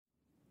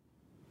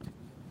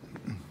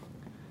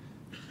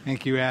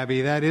Thank you,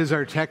 Abby. That is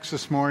our text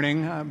this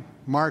morning,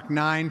 Mark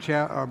 9,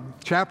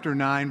 chapter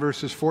 9,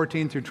 verses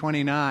 14 through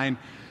 29.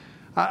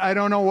 I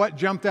don't know what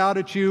jumped out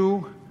at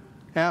you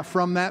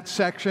from that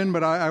section,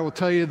 but I will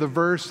tell you the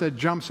verse that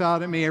jumps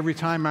out at me every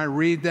time I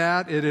read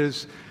that. It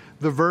is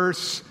the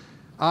verse,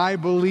 "I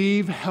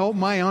believe, help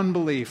my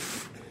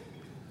unbelief."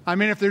 I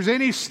mean, if there's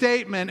any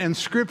statement in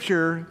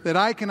Scripture that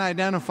I can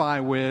identify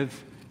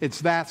with,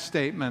 it's that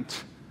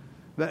statement.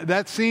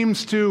 That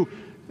seems to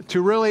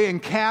really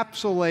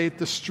encapsulate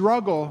the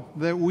struggle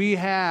that we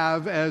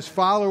have as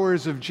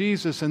followers of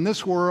Jesus in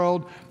this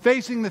world,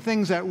 facing the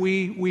things that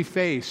we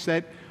face.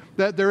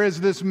 That there is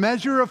this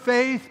measure of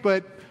faith,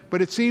 but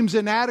it seems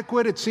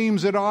inadequate. It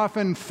seems it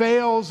often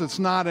fails. It's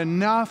not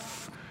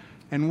enough.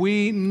 And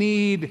we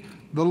need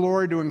the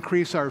Lord to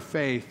increase our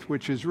faith,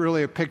 which is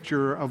really a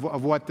picture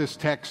of what this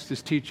text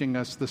is teaching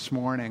us this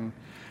morning.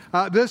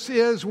 This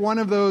is one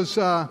of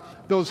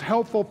those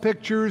helpful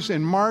pictures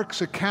in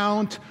Mark's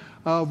account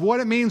of what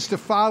it means to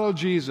follow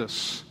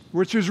Jesus,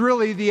 which is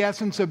really the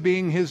essence of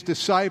being his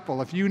disciple.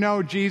 If you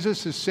know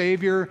Jesus as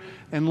Savior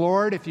and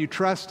Lord, if you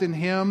trust in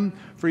him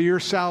for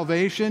your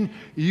salvation,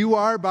 you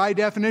are by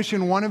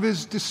definition one of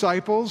his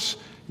disciples.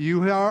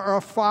 You are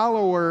a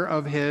follower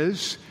of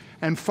his,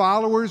 and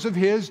followers of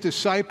his,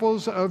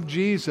 disciples of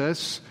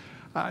Jesus,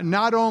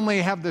 not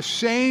only have the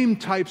same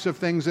types of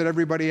things that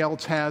everybody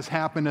else has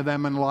happen to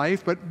them in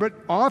life, but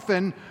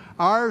often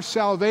our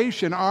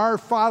salvation, our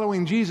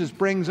following Jesus,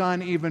 brings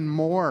on even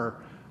more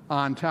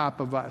on top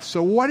of us.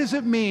 So what does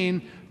it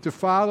mean to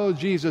follow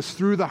Jesus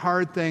through the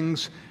hard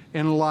things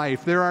in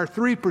life? There are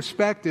three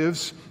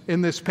perspectives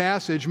in this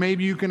passage.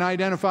 Maybe you can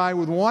identify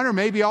with one, or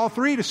maybe all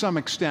three to some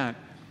extent.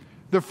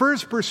 The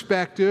first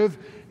perspective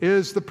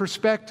is the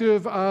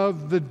perspective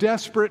of the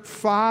desperate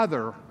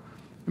father.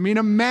 I mean,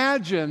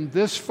 imagine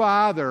this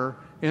father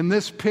in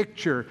this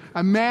picture.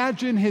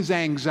 Imagine his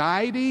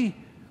anxiety.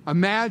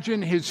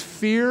 Imagine his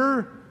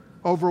fear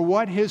over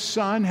what his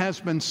son has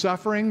been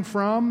suffering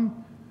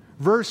from.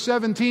 Verse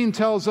 17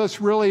 tells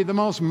us really the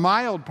most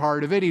mild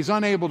part of it. He's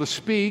unable to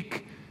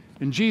speak.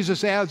 And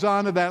Jesus adds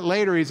on to that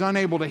later. He's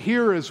unable to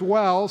hear as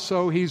well.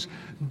 So he's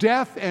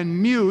deaf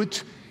and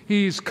mute.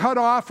 He's cut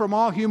off from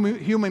all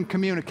human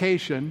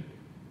communication.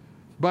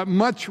 But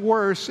much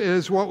worse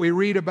is what we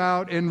read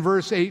about in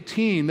verse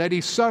 18, that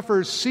he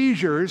suffers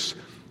seizures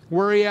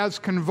where he has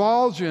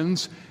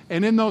convulsions,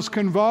 and in those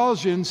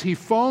convulsions he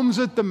foams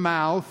at the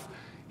mouth,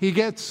 he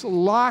gets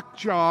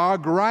lockjaw,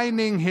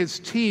 grinding his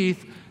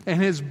teeth,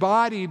 and his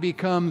body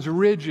becomes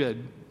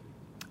rigid.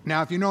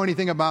 Now, if you know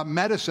anything about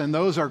medicine,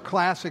 those are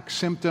classic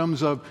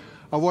symptoms of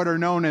what are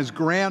known as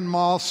grand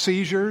mal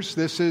seizures.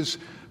 This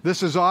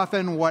is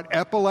often what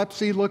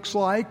epilepsy looks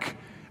like.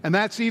 And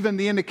that's even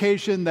the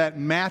indication that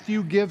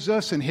Matthew gives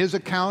us in his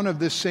account of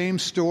this same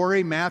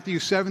story. Matthew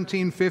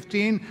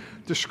 17:15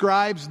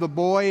 describes the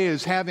boy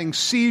as having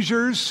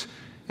seizures,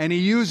 and he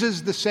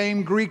uses the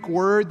same Greek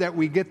word that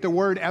we get the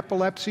word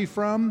epilepsy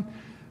from.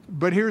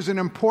 But here's an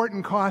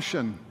important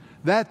caution.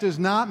 That does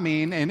not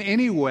mean in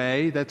any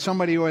way that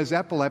somebody who has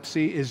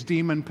epilepsy is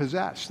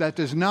demon-possessed. That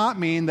does not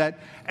mean that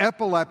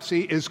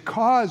epilepsy is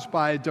caused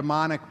by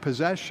demonic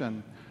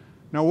possession.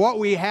 Now, what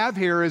we have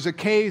here is a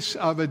case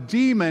of a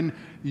demon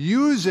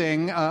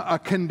using a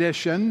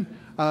condition,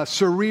 a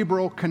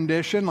cerebral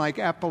condition like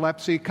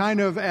epilepsy, kind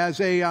of as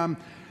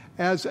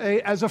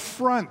a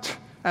front,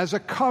 as a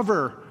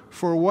cover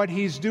for what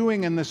he's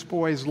doing in this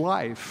boy's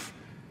life.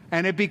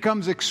 And it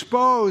becomes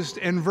exposed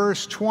in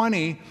verse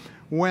 20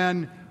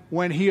 when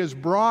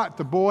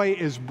the boy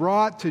is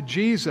brought to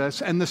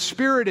Jesus, and the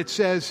Spirit, it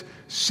says,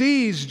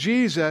 sees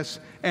Jesus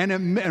and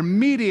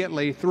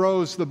immediately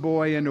throws the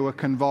boy into a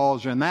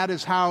convulsion. That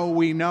is how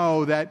we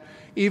know that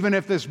even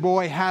if this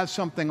boy has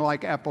something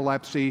like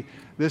epilepsy,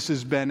 this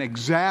has been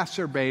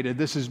exacerbated.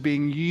 This is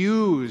being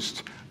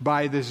used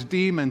by this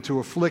demon to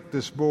afflict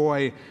this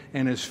boy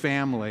and his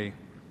family.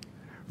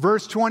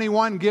 Verse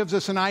 21 gives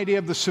us an idea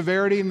of the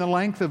severity and the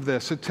length of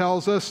this. It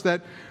tells us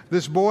that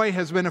this boy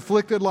has been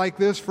afflicted like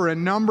this for a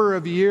number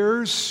of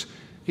years.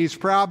 He's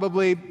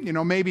probably,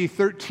 maybe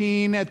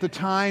 13 at the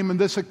time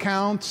this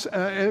account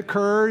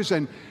occurs.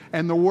 And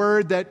the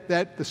word that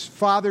the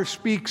father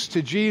speaks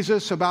to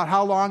Jesus about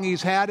how long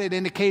he's had it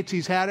indicates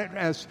he's had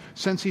it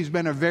since he's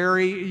been a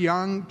very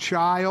young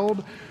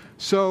child.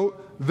 So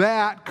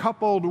that,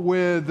 coupled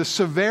with the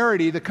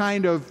severity, the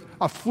kind of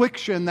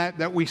affliction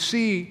that we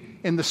see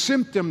in the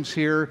symptoms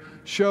here,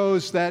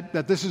 shows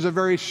that this is a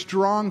very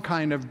strong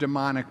kind of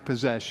demonic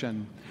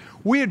possession.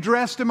 We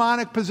addressed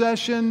demonic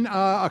possession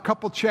a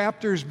couple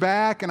chapters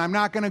back, and I'm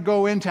not going to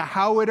go into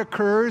how it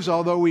occurs,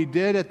 although we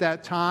did at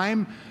that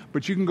time.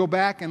 But you can go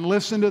back and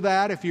listen to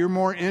that if you're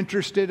more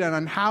interested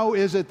in how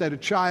is it that a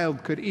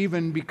child could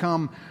even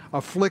become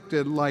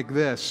afflicted like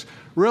this.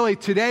 Really,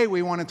 today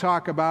we want to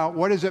talk about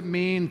what does it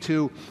mean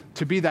to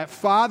be that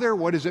father?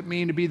 What does it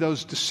mean to be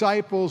those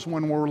disciples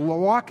when we're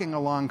walking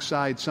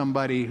alongside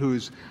somebody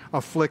who's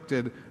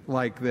afflicted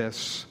like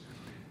this?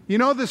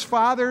 This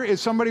father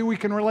is somebody we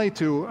can relate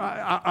to.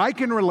 I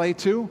can relate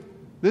to.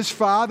 This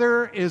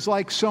father is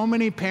like so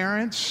many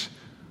parents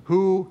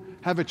who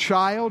have a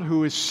child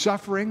who is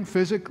suffering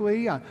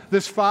physically.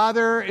 This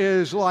father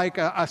is like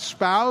a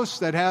spouse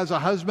that has a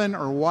husband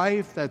or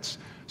wife that's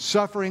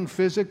suffering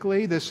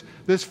physically. This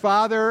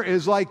father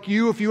is like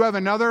you if you have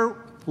another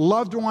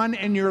loved one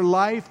in your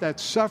life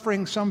that's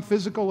suffering some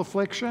physical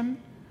affliction.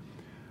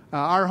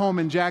 Our home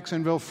in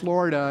Jacksonville,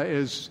 Florida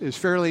is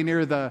fairly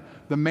near the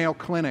Mayo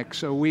Clinic,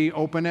 so we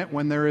open it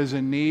when there is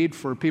a need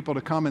for people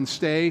to come and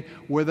stay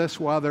with us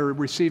while they're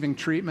receiving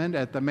treatment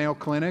at the Mayo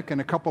Clinic.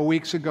 And a couple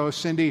weeks ago,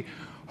 Cindy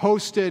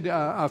hosted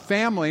a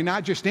family,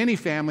 not just any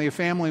family, a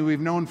family we've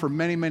known for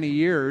many, many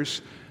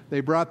years. They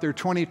brought their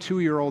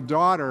 22-year-old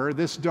daughter.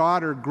 This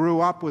daughter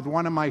grew up with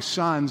one of my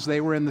sons. They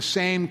were in the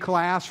same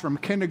class from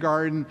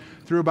kindergarten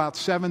through about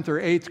 7th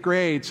or 8th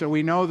grade. So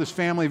we know this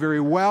family very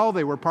well.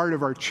 They were part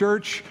of our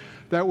church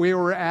that we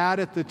were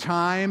at the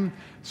time.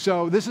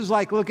 So this is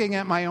like looking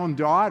at my own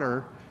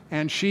daughter.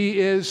 And she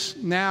is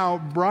now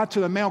brought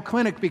to the Mayo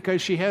Clinic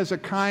because she has a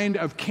kind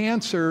of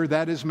cancer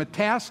that is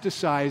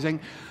metastasizing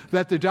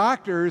that the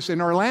doctors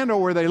in Orlando,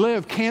 where they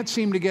live, can't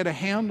seem to get a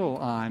handle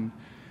on.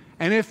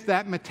 And if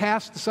that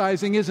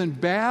metastasizing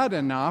isn't bad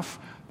enough,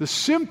 the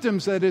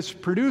symptoms that it's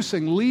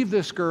producing leave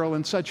this girl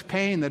in such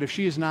pain that if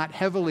she is not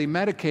heavily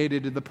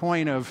medicated to the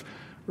point of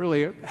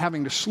really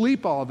having to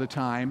sleep all the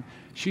time,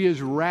 she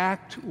is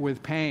racked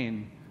with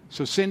pain.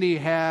 So Cindy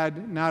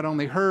had not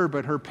only her,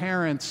 but her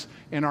parents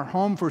in our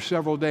home for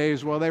several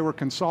days while they were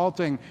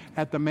consulting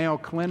at the Mayo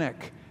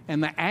Clinic.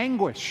 And the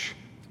anguish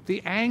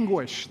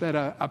that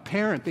a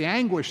parent, the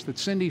anguish that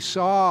Cindy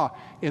saw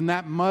in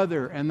that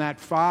mother and that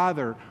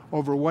father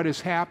over what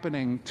is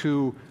happening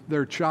to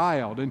their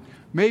child. And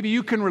maybe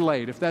you can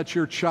relate if that's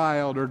your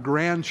child or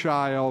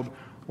grandchild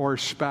or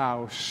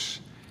spouse.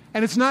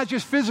 And it's not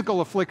just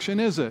physical affliction,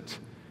 is it?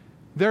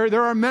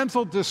 There are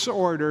mental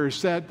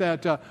disorders that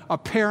a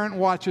parent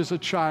watches a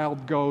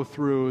child go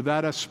through,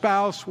 that a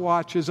spouse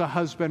watches a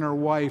husband or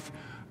wife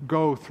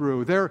go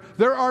through. There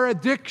are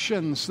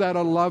addictions that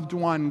a loved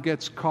one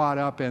gets caught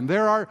up in.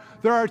 There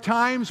are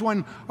times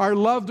when our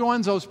loved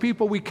ones, those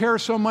people we care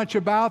so much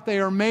about, they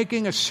are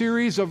making a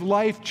series of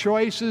life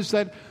choices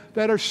that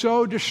are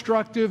so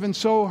destructive and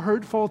so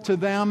hurtful to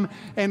them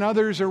and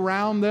others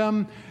around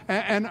them.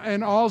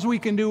 And all we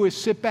can do is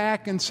sit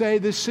back and say,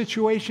 this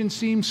situation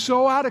seems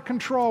so out of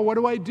control. What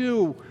do I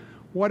do?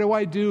 What do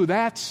I do?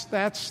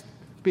 That's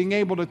being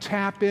able to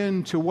tap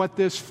into what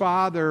this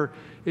father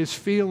is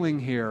feeling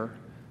here.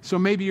 So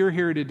maybe you're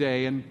here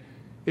today and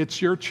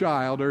it's your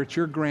child or it's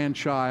your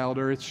grandchild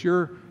or it's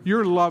your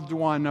loved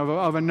one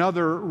of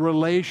another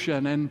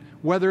relation, and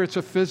whether it's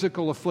a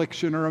physical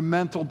affliction or a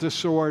mental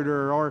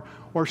disorder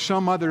or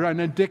some other, an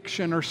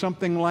addiction or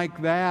something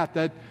like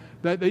that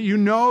you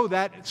know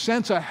that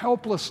sense of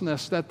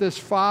helplessness that this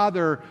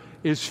father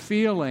is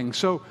feeling.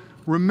 So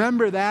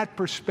remember that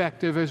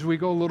perspective as we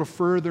go a little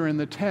further in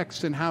the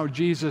text and how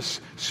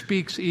Jesus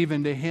speaks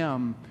even to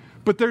him.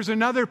 But there's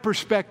another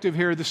perspective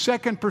here. The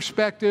second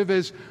perspective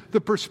is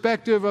the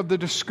perspective of the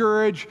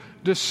discouraged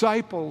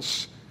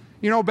disciples.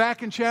 You know,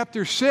 back in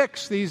chapter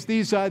 6, these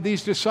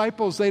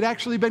disciples, they'd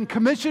actually been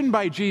commissioned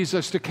by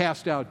Jesus to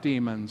cast out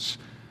demons.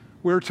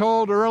 We're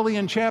told early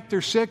in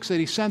chapter 6 that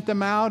he sent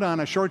them out on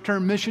a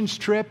short-term missions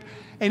trip,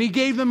 and he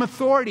gave them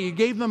authority. He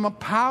gave them a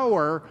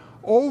power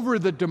over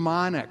the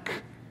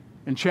demonic.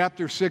 And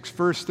chapter 6,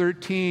 verse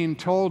 13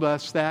 told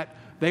us that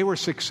they were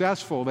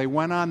successful. They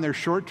went on their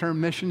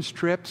short-term missions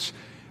trips,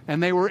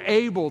 and they were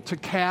able to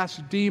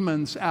cast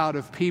demons out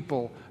of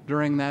people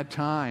during that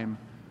time.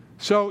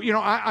 So, you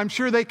know, I'm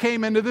sure they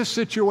came into this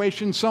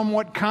situation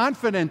somewhat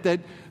confident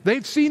that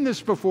they've seen this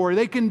before.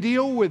 They can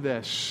deal with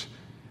this.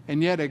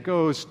 And yet it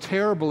goes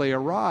terribly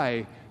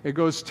awry. It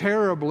goes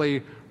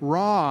terribly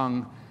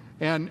wrong.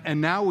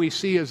 And now we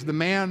see, as the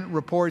man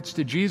reports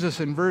to Jesus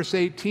in verse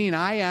 18,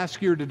 I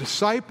ask your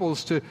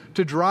disciples to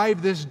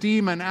drive this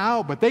demon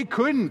out, but they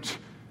couldn't.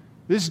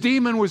 This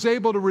demon was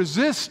able to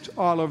resist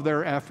all of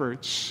their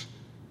efforts.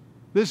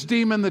 This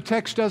demon, the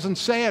text doesn't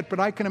say it,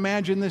 but I can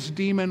imagine this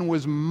demon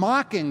was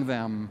mocking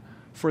them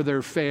for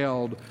their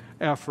failed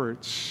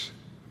efforts.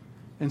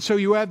 And so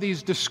you have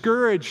these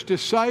discouraged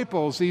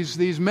disciples,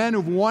 these men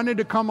who've wanted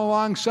to come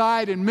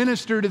alongside and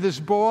minister to this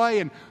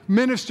boy and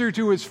minister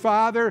to his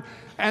father,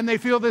 and they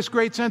feel this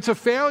great sense of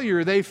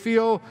failure. They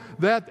feel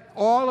that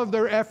all of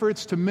their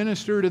efforts to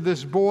minister to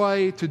this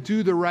boy, to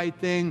do the right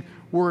thing,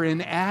 were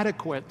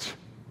inadequate.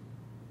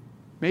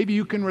 Maybe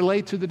you can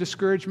relate to the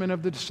discouragement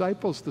of the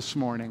disciples this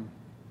morning.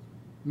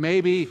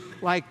 Maybe,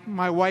 like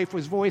my wife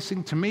was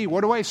voicing to me,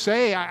 what do I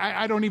say?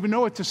 I don't even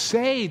know what to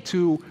say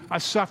to a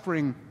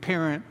suffering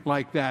parent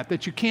like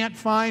that you can't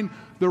find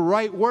the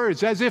right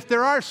words, as if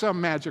there are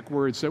some magic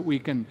words that we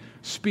can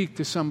speak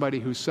to somebody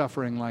who's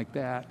suffering like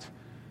that.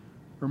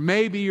 Or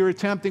maybe you're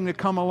attempting to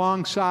come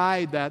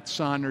alongside that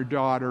son or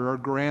daughter or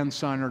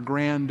grandson or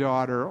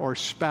granddaughter or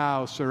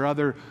spouse or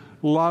other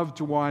loved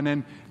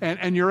one,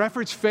 and your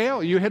efforts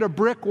fail. You hit a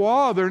brick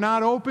wall. They're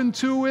not open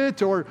to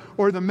it, or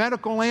the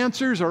medical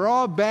answers are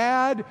all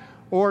bad,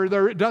 or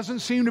there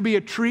doesn't seem to be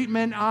a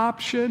treatment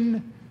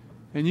option.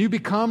 And you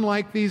become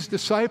like these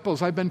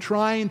disciples. I've been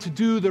trying to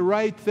do the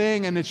right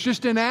thing, and it's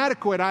just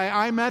inadequate.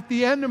 I'm at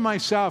the end of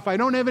myself. I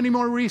don't have any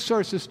more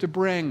resources to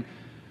bring.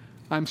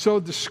 I'm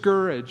so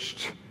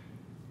discouraged.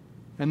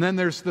 And then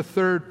there's the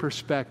third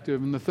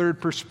perspective, and the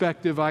third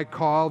perspective I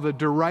call the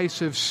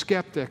derisive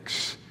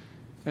skeptics.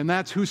 And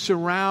that's who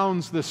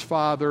surrounds this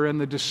Father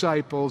and the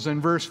disciples. In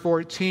verse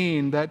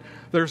 14, that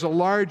there's a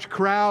large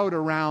crowd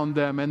around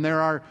them, and there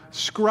are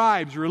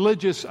scribes,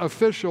 religious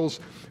officials,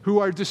 who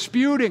are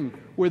disputing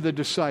with the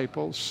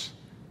disciples.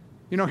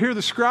 You know, here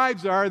the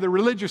scribes are, the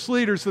religious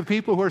leaders, the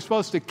people who are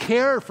supposed to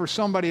care for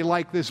somebody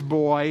like this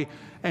boy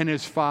and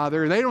his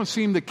father. They don't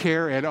seem to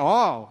care at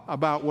all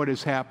about what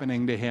is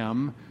happening to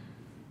him.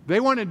 They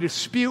want to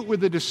dispute with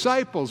the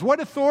disciples. What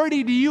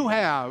authority do you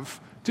have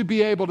to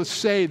be able to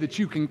say that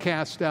you can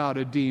cast out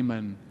a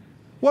demon?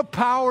 What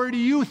power do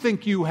you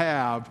think you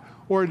have,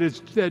 or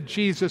that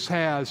Jesus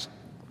has,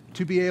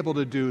 to be able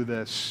to do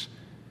this?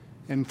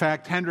 In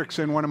fact,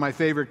 Hendrickson, one of my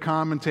favorite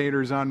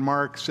commentators on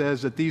Mark,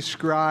 says that these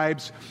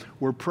scribes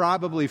were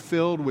probably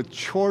filled with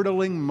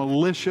chortling,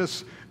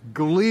 malicious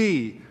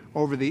glee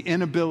over the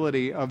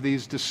inability of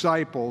these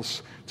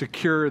disciples to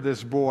cure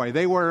this boy.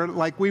 They were,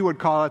 like we would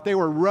call it, they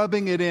were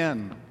rubbing it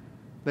in.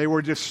 They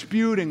were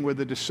disputing with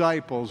the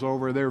disciples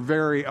over their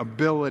very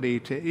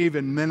ability to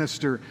even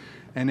minister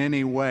in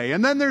any way.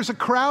 And then there's a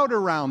crowd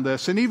around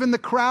this, and even the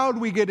crowd,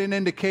 we get an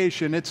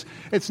indication.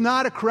 It's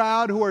not a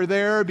crowd who are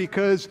there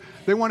because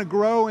they want to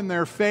grow in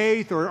their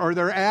faith or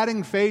they're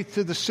adding faith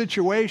to the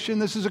situation.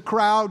 This is a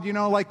crowd, you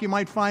know, like you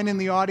might find in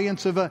the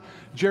audience of a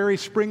Jerry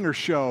Springer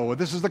show.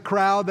 This is the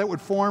crowd that would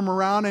form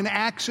around an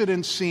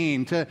accident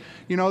scene.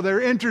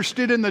 They're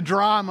interested in the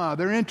drama.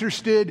 They're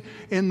interested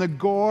in the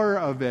gore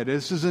of it.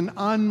 This is an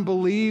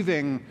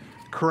unbelieving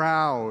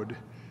crowd.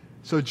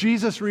 So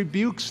Jesus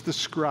rebukes the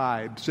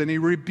scribes and he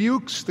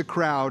rebukes the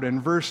crowd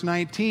in verse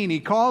 19. He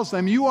calls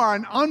them, "You are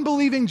an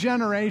unbelieving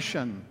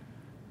generation."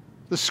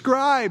 The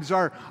scribes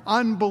are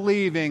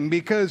unbelieving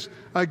because,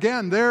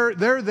 again, they're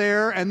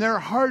there and they're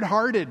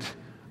hard-hearted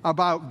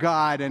about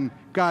God and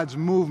God's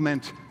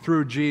movement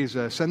through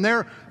Jesus. And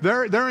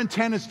their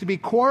intent is to be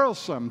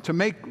quarrelsome, to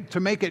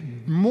make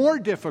it more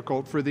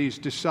difficult for these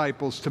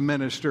disciples to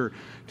minister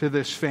to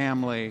this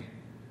family.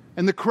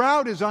 And the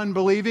crowd is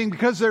unbelieving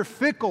because they're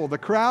fickle. The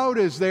crowd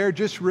is there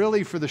just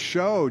really for the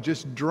show,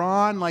 just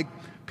drawn like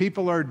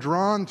people are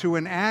drawn to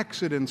an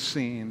accident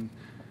scene.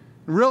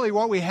 Really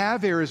what we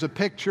have here is a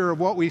picture of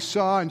what we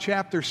saw in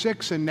chapter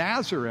 6 in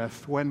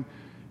Nazareth when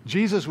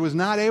Jesus was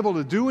not able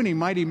to do any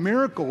mighty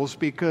miracles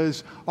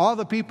because all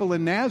the people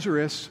in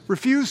Nazareth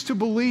refused to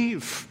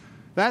believe.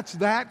 That's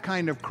that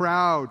kind of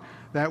crowd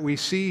that we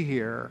see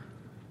here.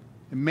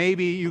 And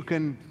maybe you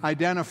can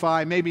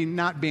identify, maybe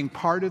not being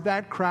part of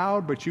that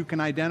crowd, but you can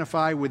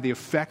identify with the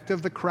effect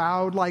of the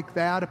crowd like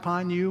that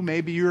upon you.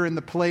 Maybe you're in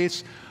the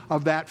place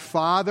of that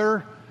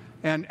father,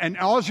 and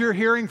all you're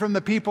hearing from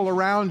the people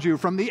around you,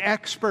 from the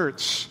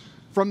experts,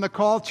 from the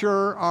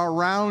culture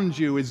around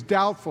you, is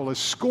doubtful, is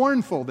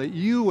scornful that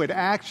you would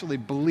actually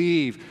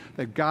believe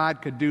that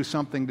God could do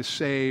something to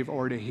save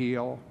or to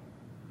heal.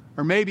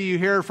 Or maybe you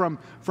hear from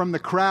the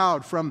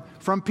crowd, from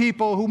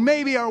people who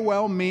maybe are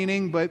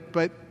well-meaning,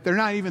 but they're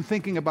not even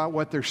thinking about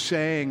what they're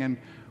saying, and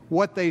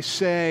what they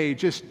say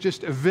just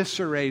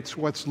eviscerates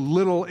what's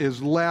little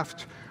is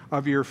left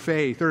of your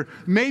faith. Or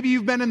maybe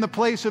you've been in the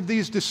place of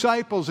these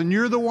disciples, and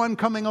you're the one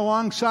coming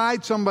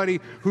alongside somebody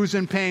who's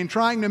in pain,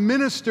 trying to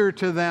minister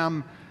to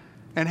them,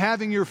 and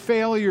having your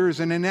failures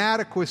and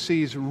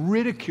inadequacies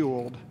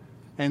ridiculed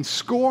and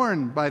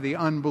scorned by the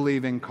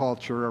unbelieving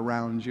culture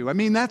around you. I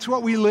mean, that's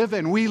what we live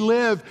in. We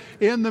live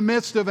in the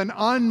midst of an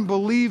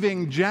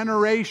unbelieving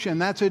generation.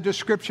 That's a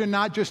description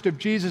not just of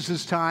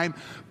Jesus' time,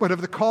 but of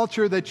the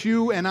culture that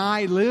you and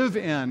I live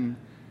in.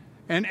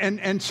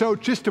 And so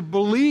just to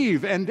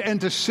believe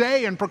and to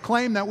say and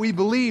proclaim that we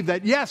believe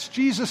that, yes,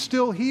 Jesus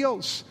still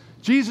heals,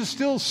 Jesus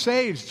still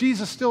saves,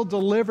 Jesus still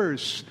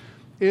delivers,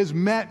 is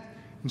met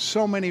in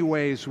so many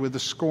ways with the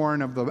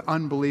scorn of the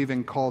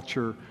unbelieving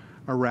culture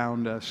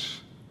around us.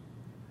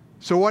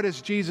 So what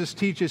does Jesus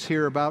teach us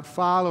here about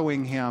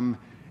following him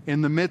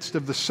in the midst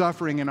of the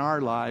suffering in our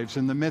lives,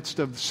 in the midst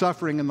of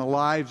suffering in the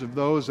lives of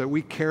those that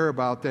we care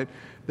about,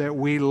 that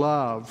we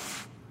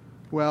love?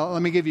 Well,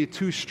 let me give you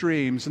two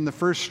streams. And the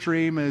first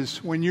stream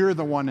is when you're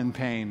the one in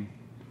pain,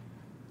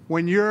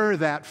 when you're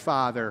that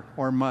father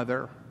or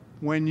mother,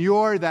 when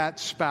you're that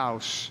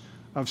spouse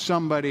of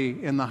somebody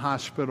in the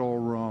hospital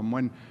room,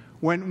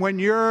 when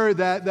you're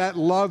that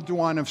loved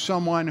one of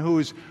someone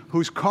who's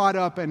caught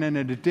up in an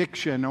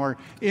addiction or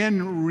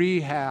in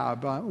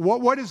rehab.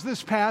 What does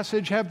this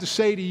passage have to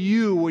say to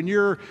you when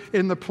you're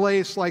in the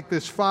place like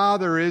this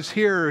father is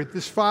here,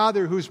 this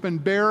father who's been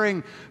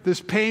bearing this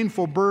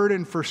painful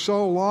burden for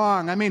so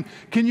long? I mean,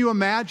 can you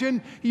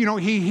imagine? You know,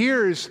 he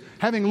hears,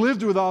 having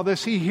lived with all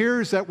this, he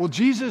hears that, well,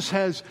 Jesus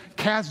has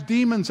cast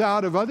demons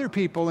out of other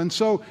people, and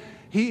so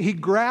He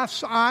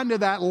grasps onto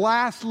that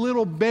last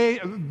little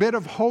bit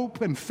of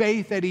hope and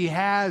faith that he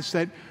has,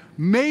 that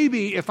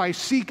maybe if I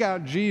seek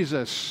out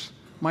Jesus,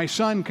 my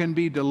son can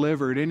be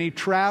delivered. And he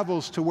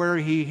travels to where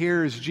he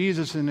hears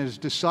Jesus and his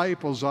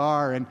disciples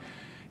are. And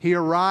he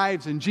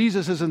arrives, and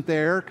Jesus isn't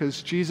there,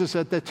 because Jesus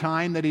at the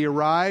time that he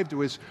arrived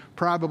was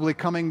probably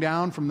coming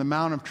down from the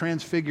Mount of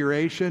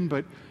Transfiguration.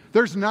 But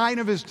there's 9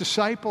 of his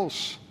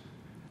disciples.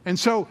 And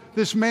so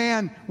this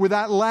man, with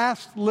that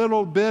last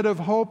little bit of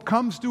hope,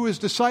 comes to his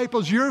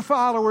disciples. You're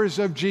followers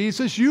of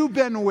Jesus. You've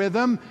been with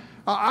him.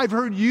 I've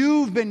heard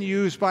you've been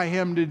used by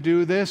him to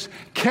do this.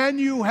 Can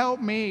you help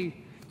me?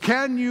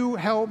 Can you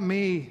help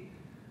me?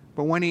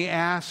 But when he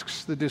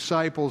asks the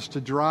disciples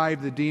to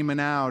drive the demon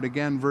out,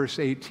 again, verse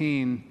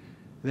 18,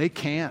 they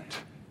can't.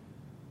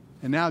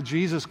 And now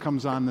Jesus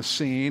comes on the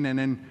scene, and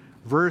in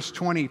verse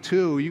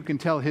 22, you can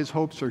tell his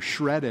hopes are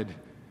shredded.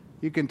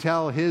 You can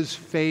tell his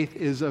faith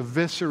is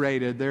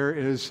eviscerated. There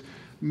is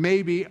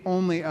maybe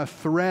only a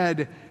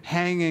thread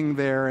hanging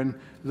there, and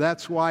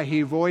that's why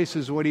he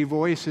voices what he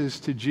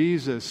voices to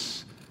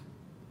Jesus.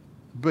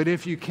 But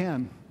if you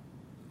can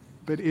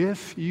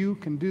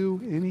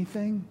do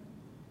anything,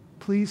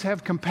 please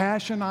have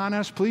compassion on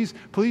us. Please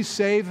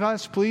save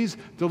us. Please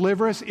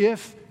deliver us.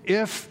 If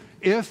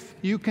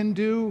you can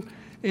do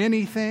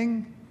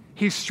anything.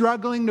 He's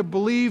struggling to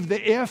believe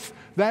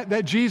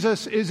that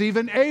Jesus is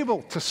even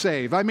able to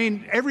save. I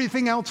mean,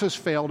 everything else has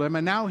failed him,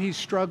 and now he's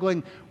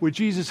struggling with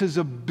Jesus'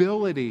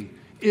 ability,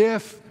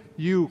 if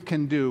you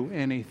can do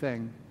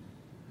anything.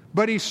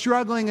 But he's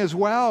struggling as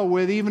well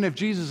with, even if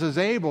Jesus is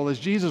able, is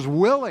Jesus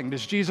willing?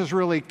 Does Jesus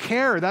really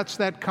care? That's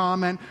that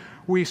comment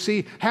we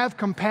see. Have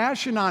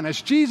compassion on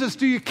us. Jesus,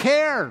 do you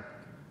care?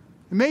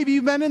 Maybe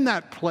you've been in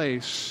that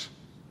place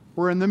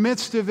where in the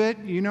midst of it,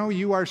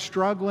 you are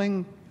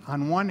struggling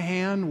on one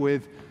hand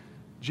with,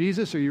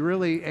 Jesus, are you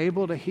really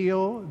able to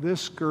heal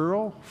this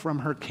girl from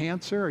her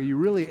cancer? Are you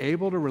really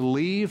able to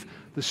relieve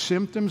the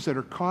symptoms that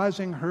are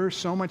causing her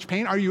so much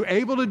pain? Are you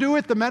able to do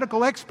it? The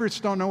medical experts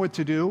don't know what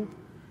to do.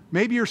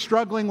 Maybe you're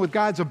struggling with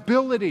God's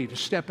ability to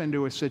step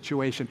into a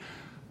situation.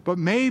 But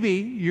maybe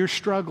you're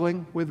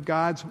struggling with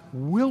God's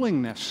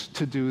willingness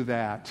to do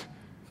that.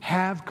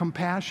 Have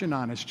compassion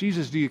on us.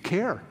 Jesus, do you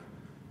care?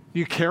 Do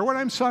you care what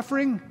I'm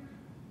suffering?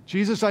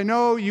 Jesus, I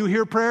know you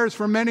hear prayers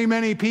from many,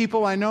 many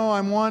people. I know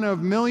I'm one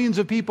of millions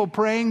of people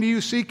praying to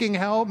you, seeking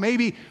help.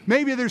 Maybe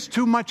there's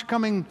too much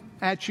coming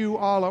at you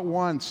all at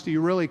once. Do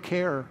you really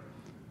care?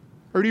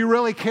 Or do you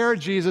really care,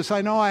 Jesus?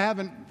 I know I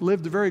haven't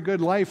lived a very good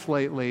life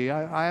lately.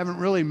 I haven't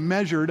really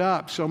measured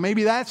up. So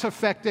maybe that's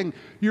affecting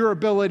your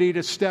ability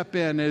to step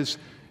in, is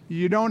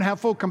you don't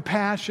have full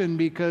compassion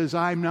because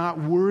I'm not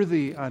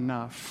worthy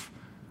enough.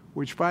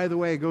 Which, by the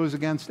way, goes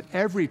against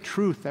every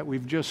truth that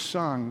we've just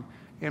sung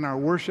in our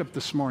worship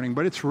this morning.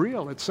 But it's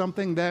real. It's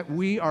something that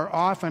we are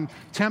often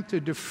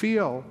tempted to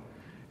feel,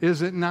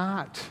 is it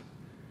not?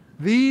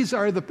 These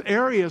are the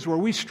areas where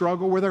we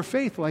struggle with our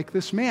faith, like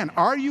this man.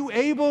 Are you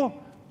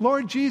able,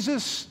 Lord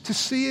Jesus, to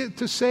see it,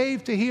 to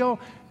save, to heal?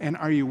 And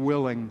are you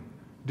willing?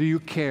 Do you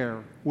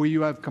care? Will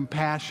you have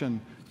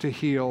compassion to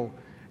heal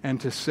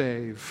and to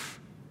save?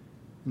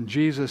 And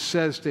Jesus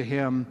says to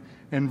him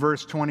in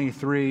verse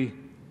 23,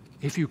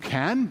 if you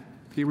can,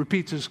 he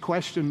repeats his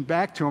question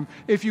back to him.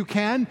 If you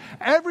can,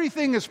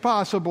 everything is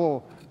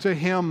possible to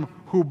him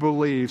who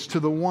believes, to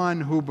the one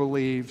who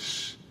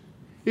believes.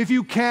 If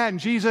you can,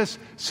 Jesus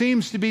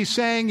seems to be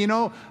saying,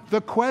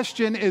 the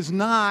question is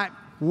not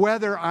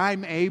whether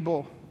I'm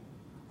able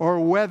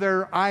or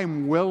whether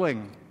I'm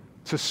willing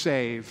to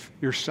save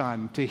your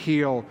son, to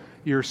heal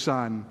your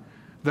son.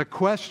 The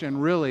question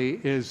really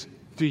is,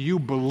 do you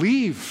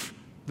believe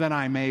that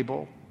I'm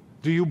able?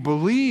 Do you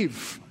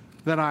believe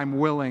that I'm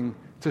willing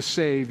to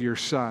save your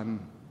son?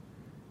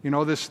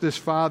 This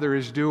father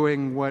is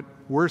doing what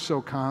we're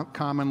so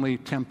commonly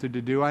tempted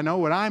to do. I know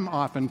what I'm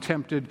often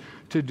tempted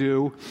to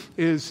do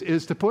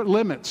is to put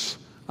limits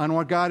on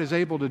what God is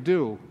able to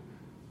do.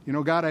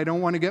 God, I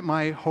don't want to get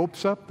my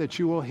hopes up that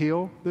you will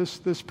heal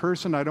this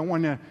person. I don't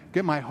want to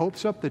get my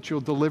hopes up that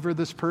you'll deliver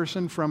this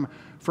person from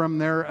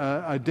their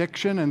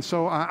addiction. And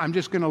so I'm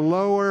just going to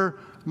lower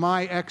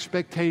my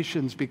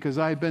expectations because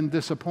I've been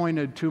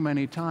disappointed too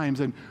many times.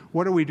 And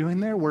what are we doing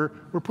there? We're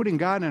putting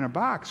God in a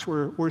box.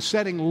 We're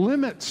setting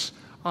limits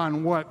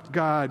on what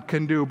God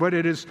can do. But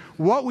it is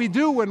what we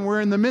do when we're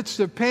in the midst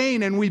of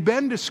pain and we've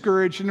been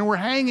discouraged and we're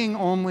hanging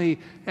only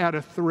at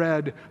a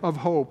thread of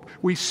hope.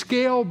 We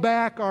scale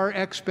back our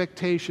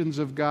expectations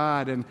of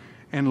God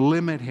and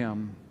limit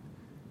him.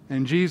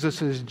 And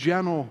Jesus'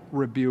 gentle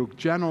rebuke,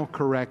 gentle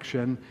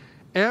correction,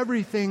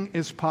 everything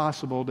is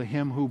possible to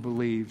him who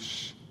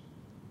believes.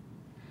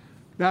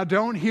 Now,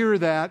 don't hear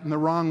that in the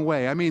wrong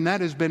way. I mean,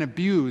 that has been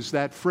abused,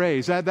 that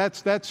phrase.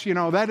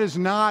 That is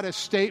not a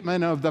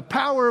statement of the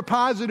power of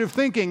positive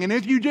thinking. And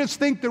if you just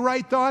think the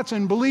right thoughts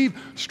and believe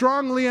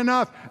strongly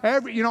enough,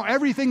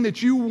 everything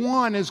that you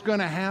want is going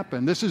to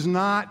happen. This is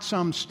not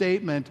some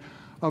statement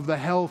of the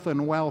health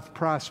and wealth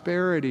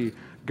prosperity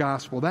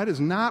gospel. That is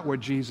not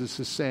what Jesus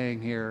is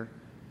saying here.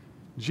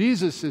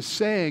 Jesus is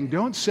saying,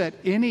 don't set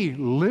any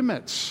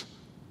limits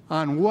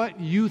on what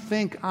you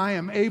think I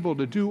am able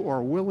to do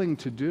or willing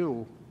to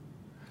do.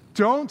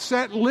 Don't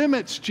set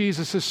limits,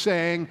 Jesus is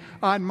saying,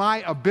 on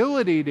my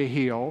ability to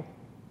heal.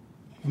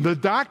 The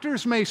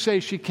doctors may say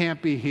she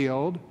can't be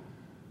healed.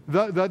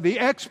 The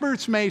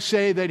experts may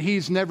say that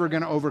he's never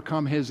going to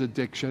overcome his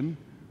addiction.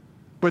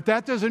 But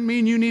that doesn't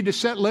mean you need to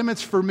set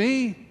limits for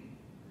me.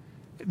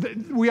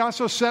 We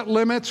also set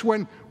limits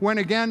when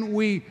again,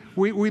 we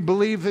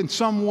believe in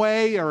some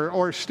way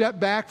or step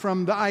back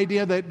from the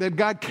idea that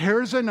God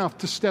cares enough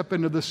to step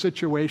into the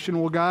situation.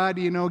 Well, God,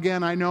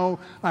 again, I know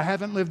I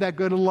haven't lived that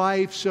good a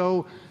life,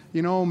 so,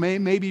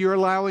 maybe you're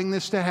allowing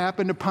this to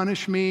happen to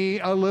punish me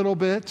a little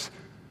bit.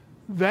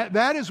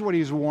 That is what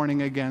he's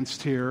warning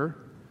against here.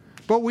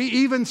 But we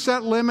even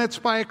set limits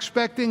by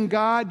expecting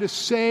God to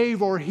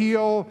save or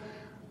heal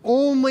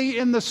only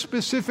in the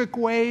specific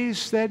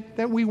ways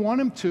that we want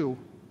him to.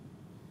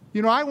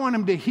 I want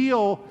him to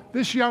heal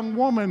this young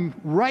woman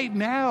right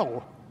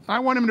now. I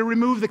want him to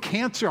remove the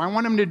cancer. I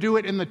want him to do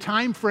it in the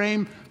time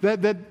frame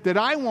that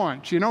I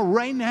want,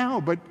 right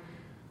now.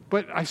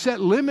 But I set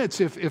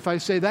limits if I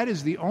say that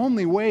is the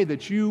only way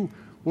that you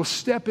will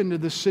step into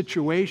this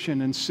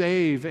situation and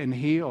save and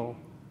heal.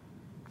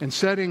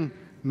 And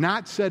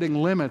not setting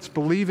limits,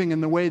 believing in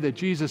the way that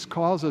Jesus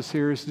calls us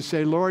here is to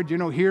say, Lord,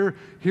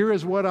 here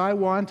is what I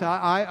want.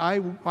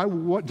 I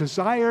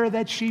desire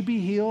that she be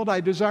healed. I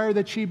desire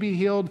that she be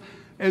healed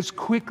as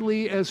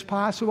quickly as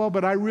possible.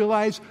 But I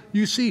realize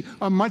you see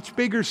a much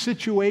bigger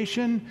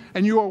situation,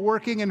 and you are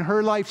working in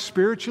her life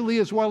spiritually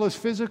as well as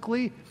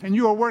physically, and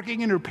you are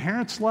working in her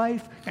parents'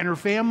 life and her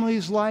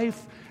family's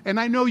life. And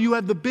I know you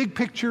have the big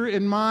picture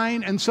in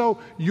mind, and so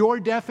your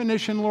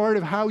definition, Lord,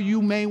 of how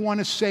you may want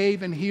to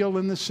save and heal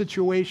in this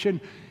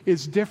situation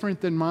is different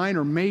than mine,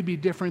 or maybe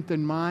different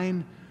than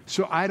mine.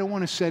 So I don't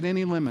want to set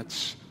any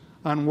limits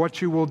on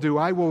what you will do.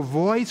 I will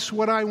voice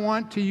what I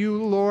want to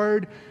you,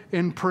 Lord,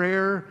 in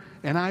prayer,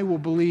 and I will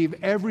believe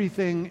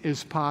everything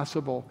is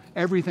possible.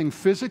 Everything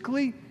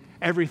physically,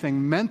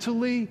 everything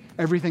mentally,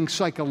 everything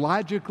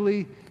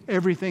psychologically,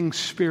 everything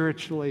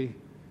spiritually,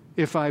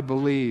 if I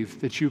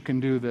believe that you can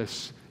do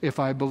this. If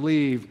I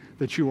believe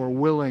that you are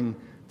willing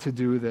to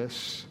do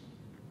this.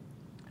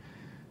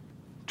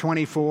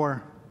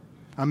 24,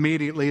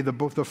 immediately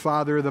the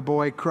father of the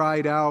boy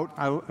cried out.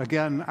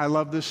 I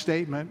love this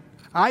statement.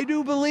 I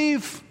do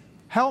believe,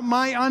 help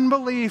my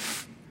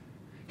unbelief.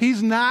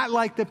 He's not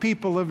like the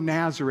people of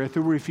Nazareth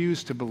who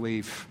refuse to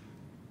believe.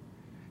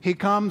 He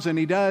comes and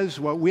he does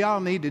what we all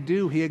need to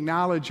do. He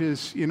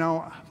acknowledges,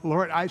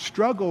 Lord, I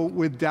struggle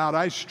with doubt.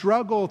 I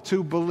struggle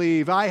to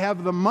believe. I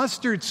have the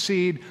mustard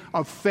seed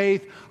of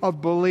faith, of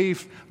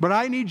belief, but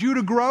I need you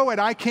to grow it.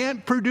 I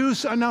can't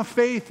produce enough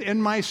faith in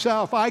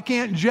myself. I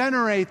can't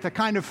generate the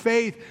kind of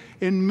faith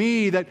in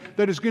me that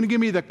is going to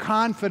give me the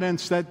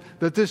confidence that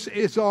this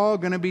is all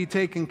going to be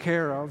taken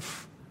care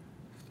of.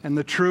 And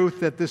the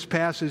truth that this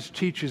passage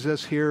teaches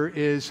us here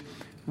is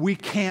we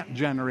can't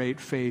generate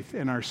faith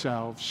in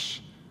ourselves.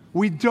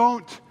 We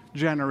don't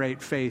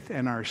generate faith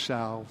in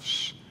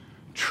ourselves.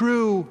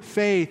 True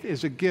faith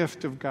is a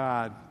gift of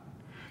God.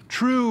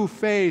 True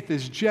faith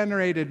is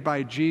generated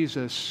by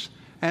Jesus,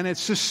 and it's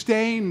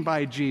sustained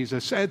by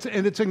Jesus,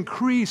 and it's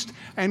increased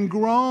and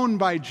grown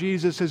by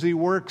Jesus as he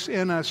works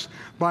in us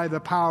by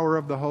the power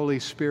of the Holy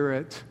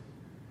Spirit.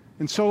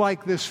 And so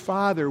like this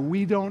father,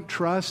 we don't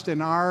trust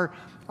in our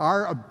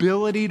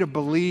ability to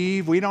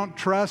believe. We don't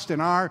trust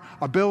in our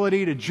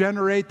ability to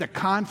generate the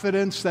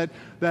confidence that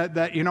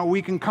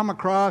we can come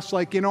across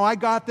like, I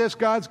got this,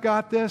 God's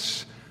got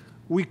this.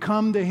 We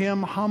come to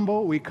him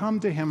humble. We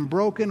come to him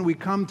broken. We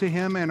come to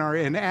him in our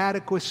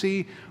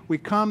inadequacy. We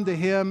come to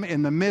him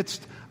in the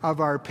midst of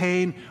our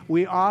pain.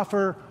 We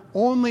offer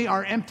only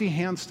our empty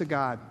hands to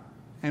God,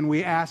 and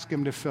we ask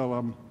him to fill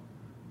them.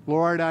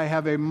 Lord, I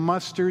have a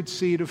mustard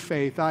seed of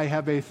faith. I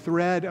have a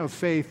thread of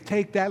faith.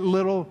 Take that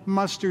little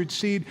mustard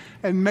seed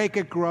and make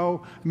it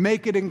grow,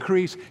 make it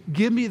increase.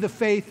 Give me the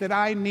faith that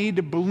I need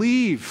to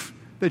believe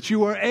that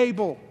you are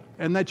able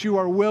and that you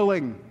are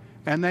willing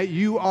and that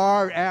you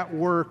are at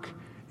work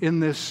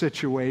in this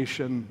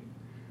situation.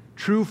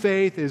 True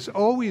faith is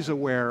always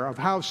aware of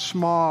how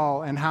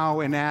small and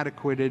how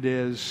inadequate it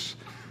is.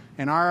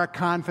 And our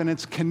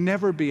confidence can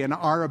never be in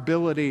our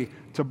ability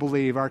to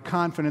believe. Our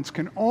confidence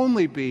can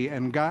only be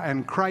in God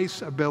and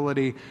Christ's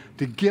ability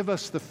to give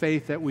us the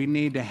faith that we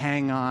need to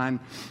hang on,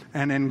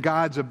 and in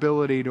God's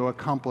ability to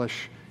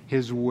accomplish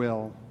his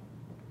will.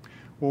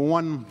 Well,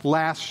 one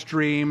last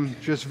stream,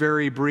 just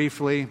very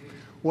briefly.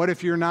 What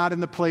if you're not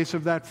in the place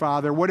of that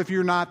father? What if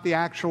you're not the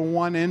actual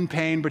one in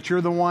pain, but you're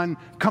the one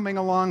coming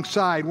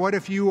alongside? What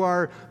if you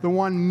are the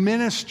one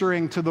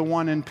ministering to the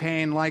one in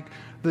pain, like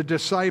the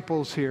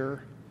disciples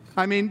here?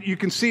 I mean, you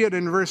can see it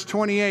in verse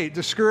 28.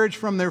 Discouraged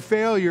from their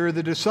failure,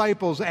 the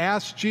disciples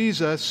asked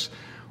Jesus,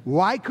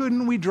 why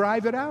couldn't we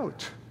drive it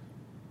out?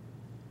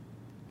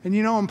 And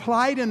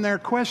implied in their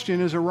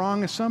question is a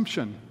wrong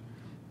assumption.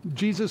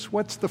 Jesus,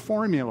 what's the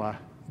formula?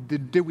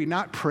 Did we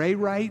not pray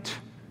right?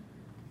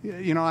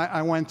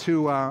 I went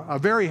to a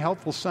very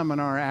helpful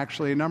seminar,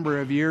 actually, a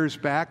number of years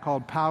back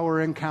called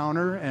Power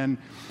Encounter, and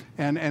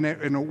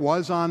it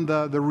was on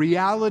the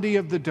reality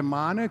of the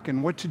demonic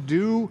and what to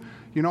do,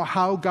 You know,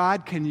 how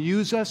God can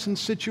use us in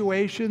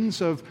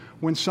situations of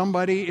when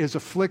somebody is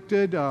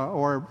afflicted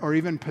or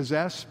even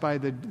possessed by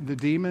the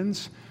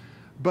demons.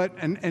 But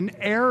an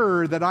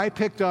error that I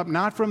picked up,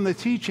 not from the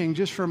teaching,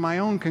 just from my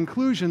own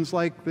conclusions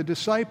like the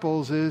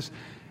disciples, is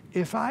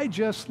if I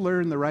just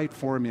learn the right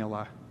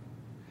formula,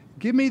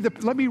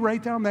 let me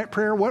write down that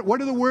prayer.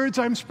 What are the words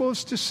I'm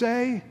supposed to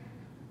say?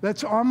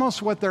 That's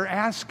almost what they're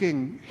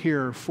asking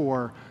here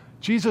for.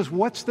 Jesus,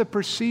 what's the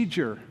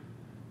procedure?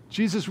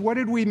 Jesus, what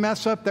did we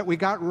mess up that we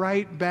got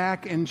right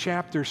back in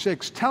chapter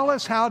 6? Tell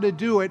us how to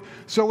do it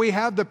so we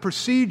have the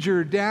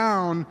procedure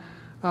down,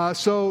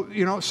 so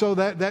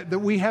that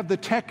we have the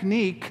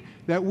technique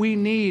that we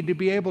need to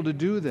be able to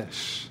do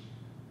this.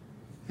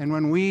 And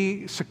when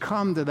we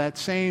succumb to that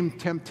same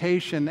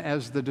temptation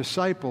as the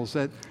disciples,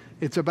 that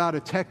it's about a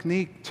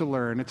technique to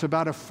learn, it's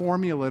about a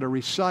formula to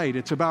recite,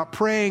 it's about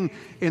praying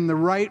in the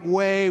right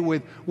way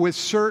with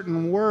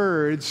certain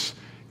words,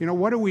 you know,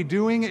 what are we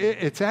doing?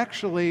 It's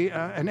actually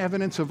an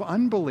evidence of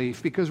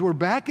unbelief, because we're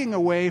backing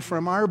away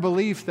from our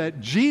belief that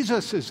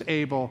Jesus is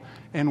able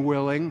and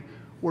willing.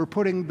 We're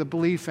putting the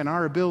belief in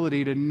our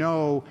ability to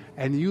know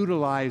and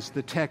utilize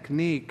the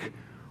technique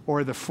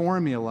or the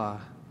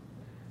formula.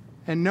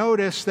 And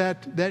notice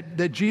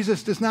that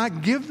Jesus does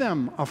not give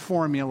them a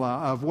formula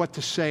of what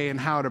to say and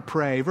how to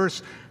pray.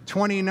 Verse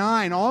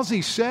 29, all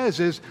he says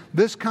is,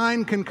 this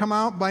kind can come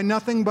out by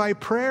nothing by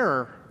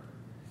prayer.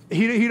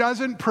 He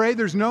doesn't pray.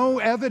 There's no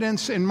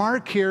evidence in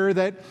Mark here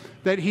that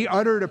he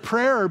uttered a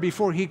prayer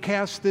before he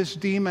cast this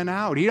demon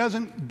out. He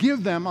doesn't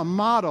give them a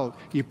model.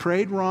 You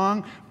prayed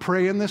wrong,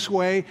 pray in this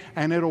way,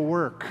 and it'll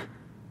work.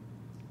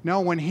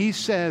 No, when he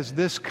says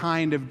this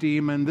kind of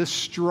demon, this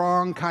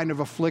strong kind of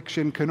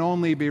affliction can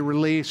only be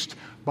released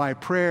by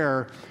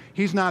prayer,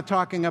 he's not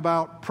talking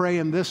about pray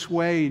in this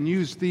way and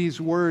use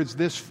these words,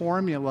 this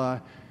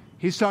formula.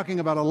 He's talking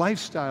about a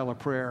lifestyle of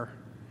prayer.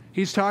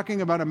 He's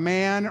talking about a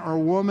man or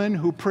woman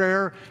who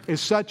prayer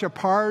is such a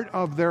part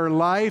of their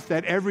life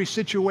that every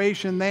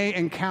situation they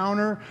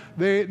encounter,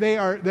 they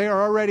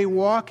are already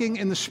walking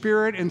in the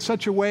Spirit in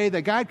such a way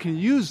that God can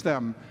use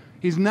them.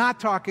 He's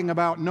not talking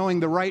about knowing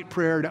the right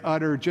prayer to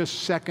utter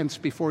just seconds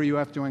before you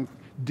have to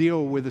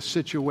deal with a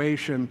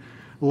situation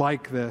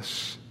like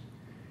this.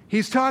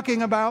 He's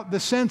talking about the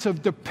sense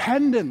of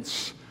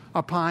dependence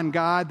upon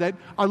God that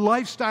a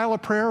lifestyle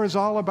of prayer is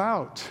all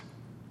about.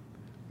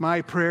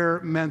 My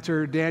prayer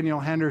mentor, Daniel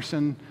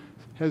Henderson,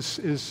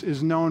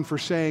 is known for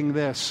saying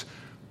this: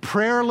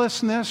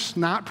 prayerlessness,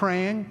 not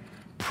praying,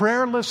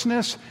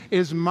 prayerlessness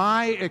is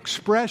my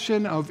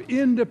expression of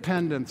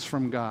independence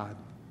from God.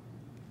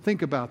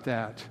 Think about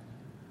that.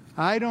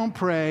 I don't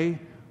pray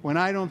when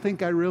I don't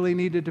think I really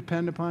need to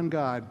depend upon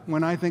God.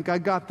 When I think I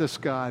got this,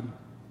 God,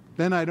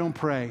 then I don't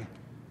pray.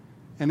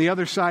 And the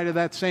other side of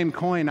that same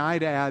coin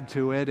I'd add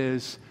to it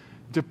is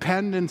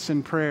dependence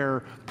in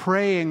prayer,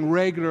 praying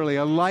regularly,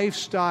 a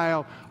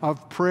lifestyle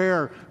of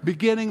prayer,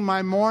 beginning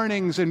my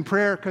mornings in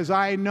prayer because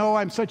I know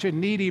I'm such a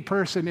needy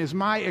person is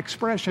my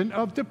expression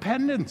of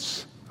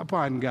dependence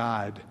upon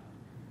God.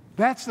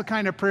 That's the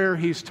kind of prayer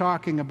he's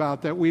talking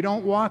about, that we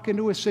don't walk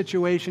into a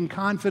situation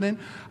confident,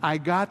 I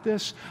got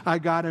this, I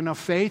got enough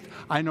faith,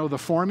 I know the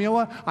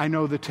formula, I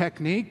know the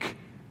technique.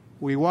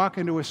 We walk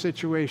into a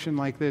situation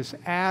like this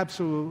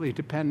absolutely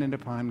dependent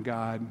upon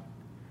God.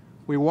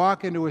 We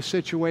walk into a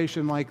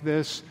situation like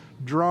this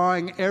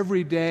drawing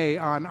every day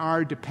on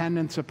our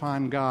dependence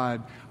upon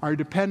God, our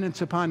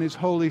dependence upon His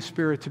Holy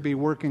Spirit to be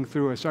working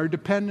through us, our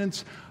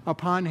dependence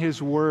upon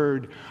His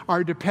Word,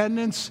 our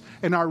dependence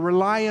and our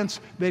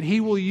reliance that He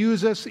will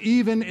use us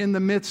even in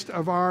the midst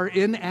of our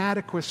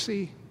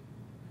inadequacy.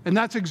 And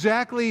that's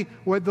exactly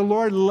what the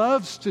Lord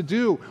loves to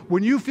do.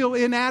 When you feel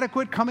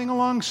inadequate coming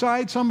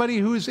alongside somebody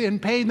who's in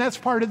pain, that's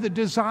part of the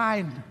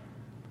design.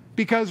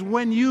 Because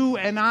when you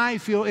and I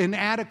feel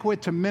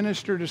inadequate to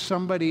minister to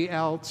somebody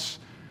else,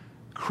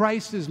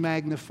 Christ is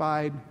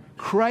magnified.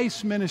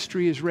 Christ's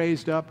ministry is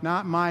raised up,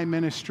 not my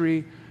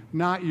ministry,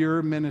 not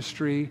your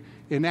ministry.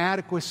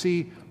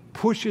 Inadequacy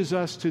pushes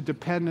us to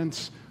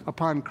dependence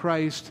upon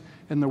Christ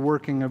and the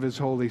working of His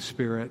Holy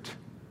Spirit.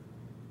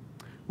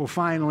 Well,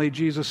 finally,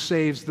 Jesus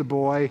saves the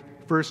boy.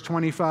 Verse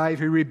 25,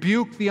 He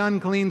rebuked the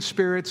unclean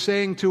spirit,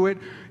 saying to it,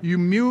 "You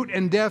mute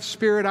and deaf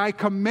spirit, I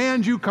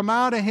command you, come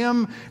out of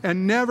him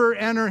and never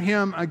enter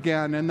him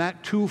again." And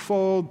that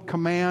twofold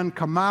command,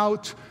 come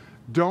out,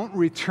 don't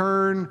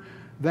return,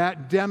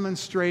 that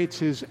demonstrates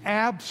His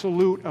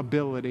absolute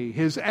ability,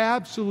 His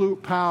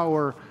absolute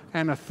power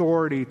and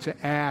authority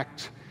to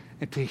act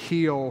and to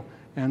heal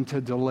and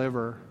to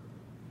deliver.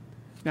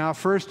 Now, at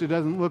first, it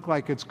doesn't look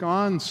like it's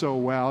gone so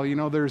well. You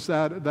know, there's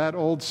that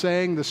old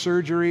saying, the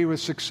surgery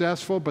was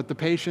successful, but the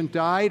patient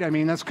died. I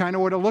mean, that's kind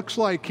of what it looks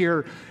like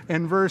here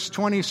in verse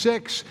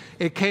 26.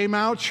 It came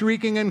out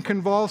shrieking and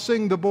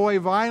convulsing the boy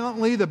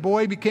violently. The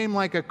boy became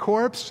like a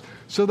corpse,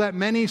 so that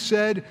many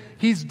said,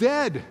 "He's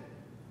dead."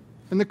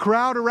 And the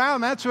crowd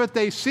around, that's what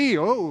they see.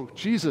 "Oh,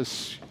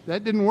 Jesus,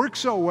 that didn't work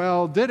so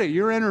well, did it?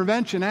 Your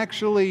intervention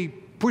actually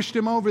pushed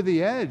him over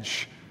the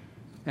edge.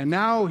 And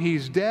now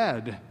he's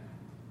dead."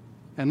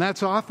 And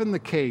that's often the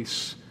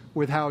case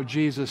with how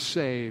Jesus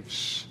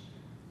saves.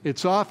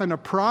 It's often a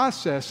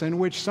process in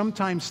which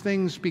sometimes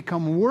things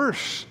become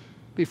worse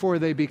before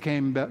they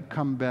become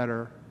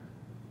better.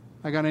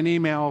 I got an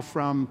email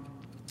from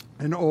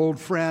an old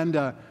friend,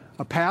 a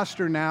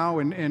pastor now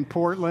in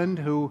Portland,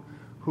 who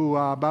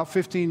about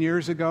 15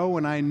 years ago,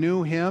 when I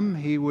knew him,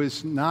 he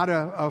was not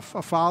a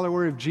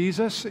follower of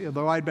Jesus,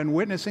 although I'd been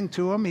witnessing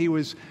to him. He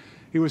was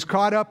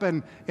caught up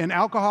in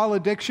alcohol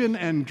addiction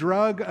and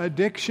drug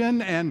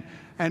addiction, and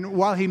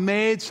while he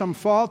made some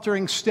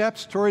faltering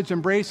steps towards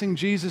embracing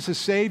Jesus as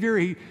Savior,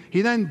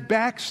 he then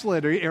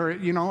backslid, or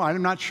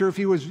I'm not sure if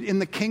he was in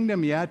the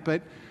kingdom yet,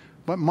 but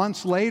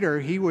months later,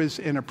 he was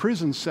in a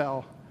prison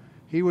cell.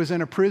 He was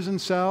in a prison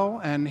cell,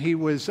 and he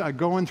was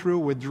going through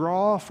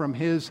withdrawal from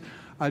his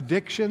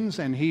addictions,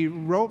 and he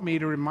wrote me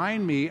to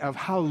remind me of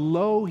how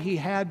low he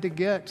had to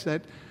get,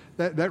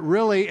 that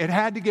really it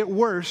had to get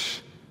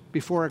worse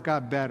before it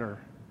got better.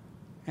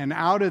 And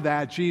out of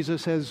that,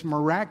 Jesus has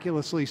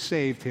miraculously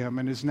saved him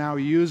and is now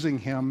using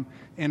him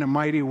in a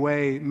mighty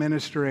way,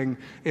 ministering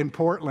in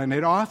Portland.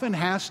 It often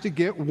has to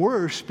get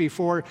worse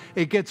before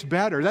it gets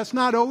better. That's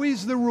not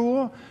always the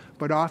rule,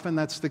 but often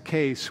that's the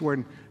case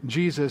when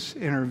Jesus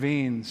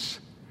intervenes.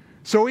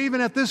 So even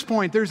at this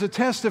point, there's a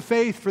test of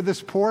faith for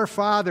this poor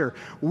father.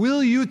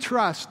 Will you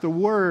trust the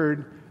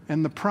word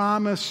and the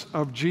promise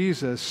of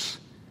Jesus,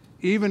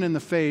 even in the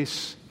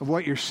face of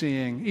what you're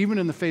seeing, even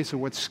in the face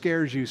of what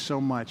scares you so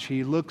much?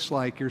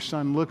 Your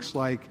son looks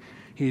like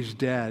he's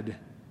dead.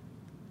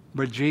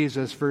 But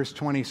Jesus, verse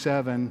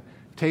 27,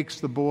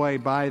 takes the boy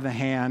by the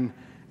hand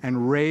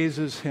and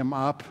raises him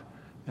up,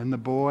 and the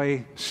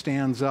boy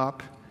stands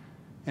up.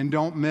 And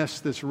don't miss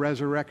this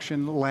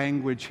resurrection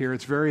language here.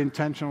 It's very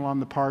intentional on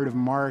the part of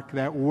Mark.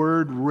 That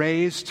word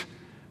raised,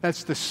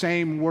 that's the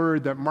same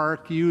word that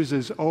Mark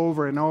uses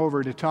over and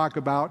over to talk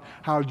about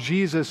how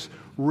Jesus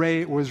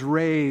was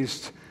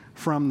raised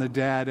from the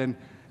dead.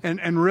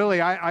 And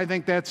really, I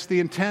think that's the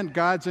intent,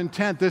 God's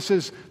intent. This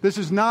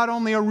is not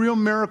only a real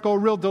miracle,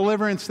 real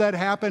deliverance that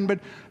happened, but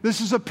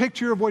this is a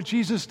picture of what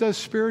Jesus does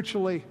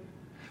spiritually.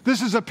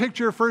 This is a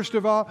picture, first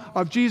of all,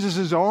 of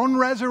Jesus' own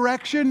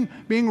resurrection,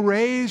 being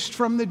raised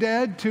from the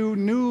dead to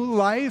new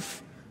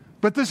life.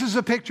 But this is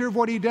a picture of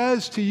what he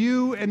does to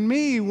you and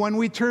me when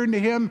we turn to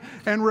him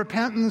in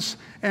repentance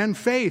and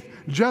faith.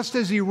 Just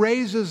as he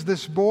raises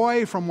this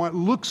boy from what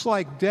looks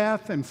like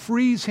death and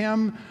frees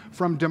him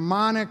from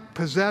demonic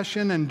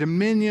possession and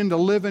dominion to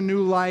live a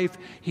new life,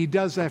 he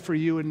does that for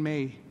you and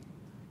me.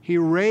 He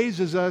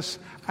raises us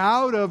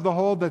out of the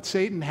hold that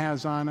Satan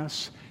has on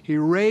us. He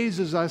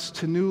raises us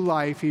to new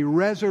life. He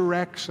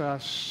resurrects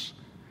us.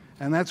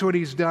 And that's what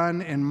he's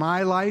done in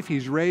my life.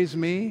 He's raised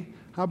me.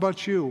 How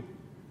about you?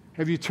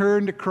 Have you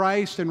turned to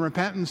Christ in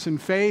repentance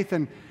and faith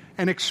and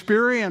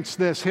experienced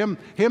this? Him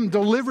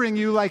delivering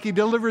you like he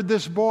delivered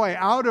this boy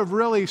out of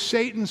really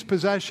Satan's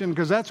possession,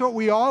 because that's what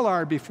we all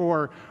are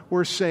before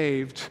we're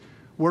saved.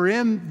 We're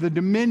in the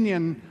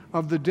dominion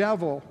of the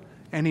devil,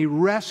 and he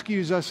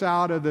rescues us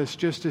out of this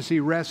just as he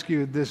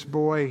rescued this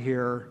boy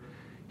here.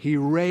 He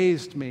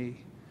raised me.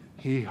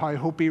 I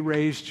hope he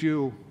raised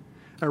you.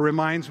 It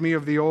reminds me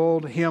of the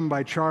old hymn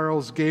by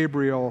Charles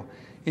Gabriel.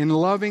 In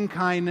loving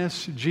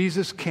kindness,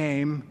 Jesus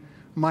came,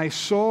 my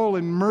soul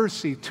in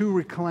mercy to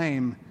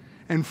reclaim.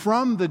 And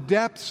from the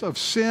depths of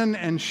sin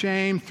and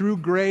shame, through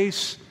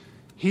grace,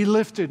 he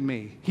lifted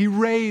me. He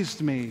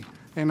raised me,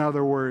 in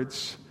other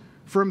words.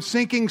 From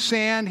sinking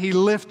sand, he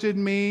lifted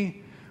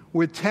me.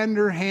 With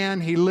tender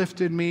hand, he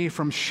lifted me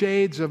from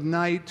shades of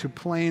night to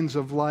plains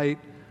of light.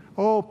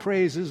 Oh,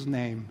 praise his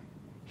name.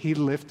 He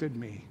lifted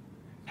me.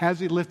 Has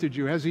he lifted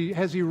you? Has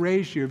he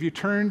raised you? Have you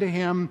turned to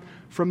him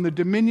from the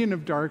dominion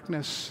of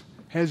darkness?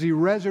 Has he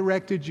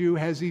resurrected you?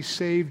 Has he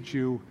saved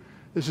you?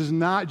 This is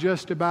not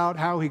just about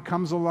how he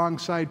comes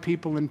alongside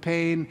people in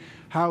pain,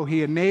 how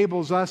he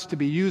enables us to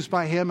be used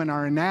by him in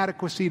our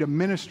inadequacy to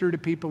minister to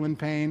people in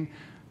pain.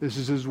 This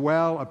is as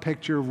well a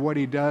picture of what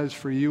he does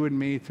for you and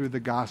me through the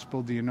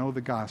gospel. Do you know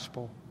the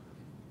gospel?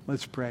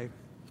 Let's pray.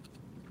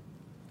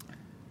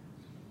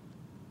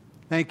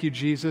 Thank you,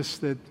 Jesus,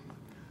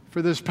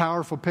 for this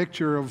powerful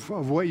picture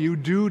of what you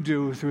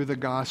do through the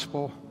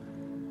gospel.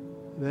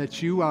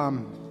 That you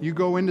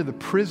go into the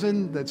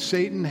prison that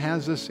Satan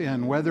has us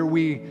in, whether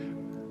we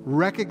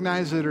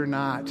recognize it or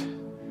not,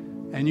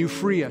 and you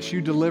free us,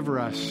 you deliver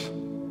us,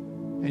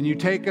 and you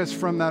take us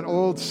from that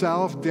old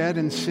self, dead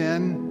in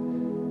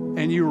sin,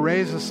 and you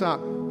raise us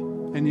up,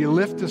 and you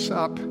lift us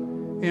up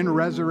in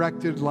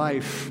resurrected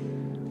life.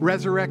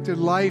 Resurrected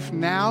life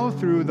now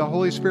through the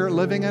Holy Spirit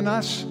living in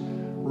us,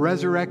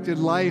 resurrected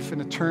life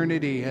in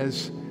eternity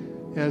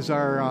as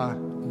our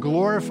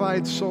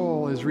glorified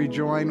soul is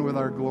rejoined with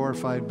our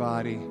glorified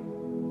body.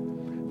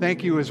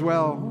 Thank you as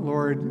well,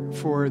 Lord,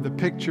 for the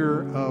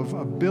picture of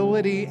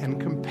ability and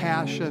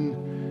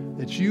compassion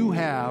that you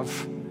have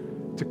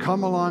to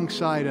come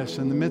alongside us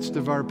in the midst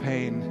of our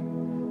pain.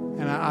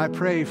 And I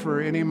pray for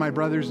any of my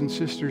brothers and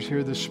sisters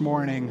here this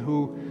morning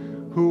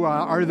who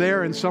are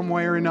there in some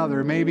way or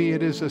another. Maybe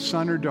it is a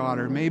son or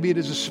daughter. Maybe it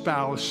is a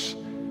spouse.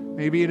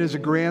 Maybe it is a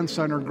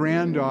grandson or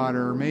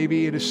granddaughter, or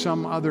maybe it is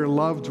some other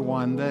loved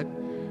one that,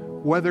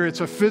 whether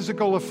it's a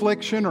physical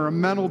affliction or a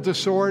mental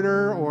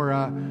disorder or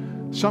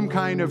some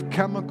kind of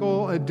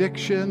chemical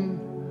addiction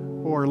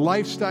or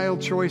lifestyle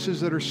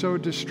choices that are so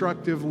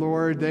destructive,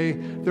 Lord,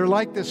 they're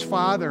like this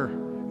father,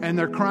 and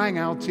they're crying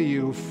out to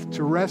you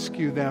to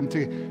rescue them,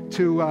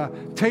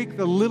 to take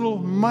the little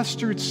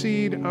mustard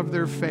seed of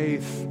their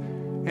faith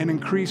and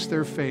increase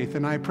their faith.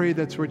 And I pray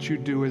that's what you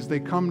do as they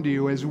come to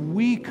you, as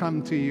we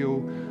come to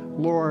you,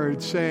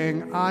 Lord,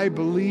 saying, I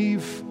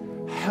believe,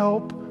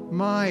 help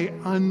my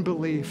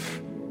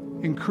unbelief.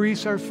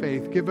 Increase our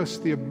faith. Give us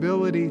the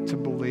ability to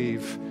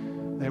believe,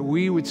 that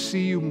we would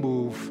see you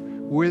move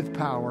with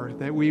power,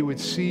 that we would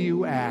see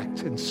you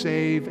act and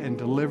save and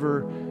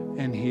deliver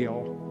and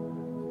heal.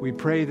 We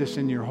pray this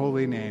in your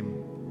holy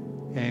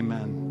name.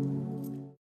 Amen.